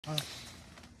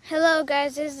Hello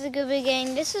guys, this is the Gooby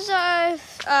Gang. This is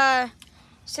our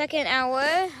second hour.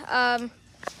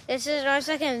 This is our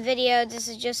second video. This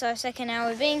is just our second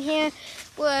hour being here.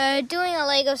 We're doing a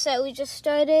Lego set we just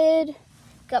started.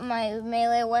 Got my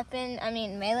melee weapon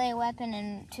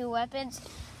and 2 weapons.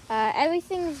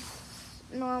 Everything's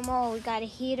normal. We got a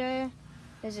heater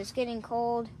because it's getting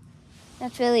cold.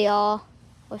 That's really all.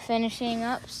 We're finishing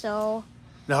up, so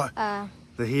No,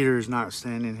 the heater is not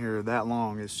standing here that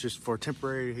long. It's just for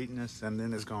temporary heatiness, and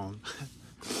then it's gone.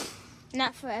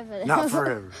 Not forever though. Not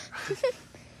forever.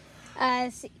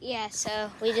 Yeah,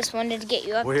 so we just wanted to get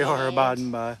you updated. We are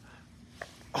abiding by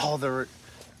all the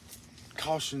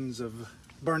cautions of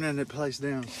burning the place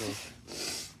down.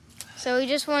 So we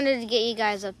just wanted to get you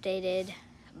guys updated.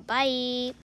 Bye.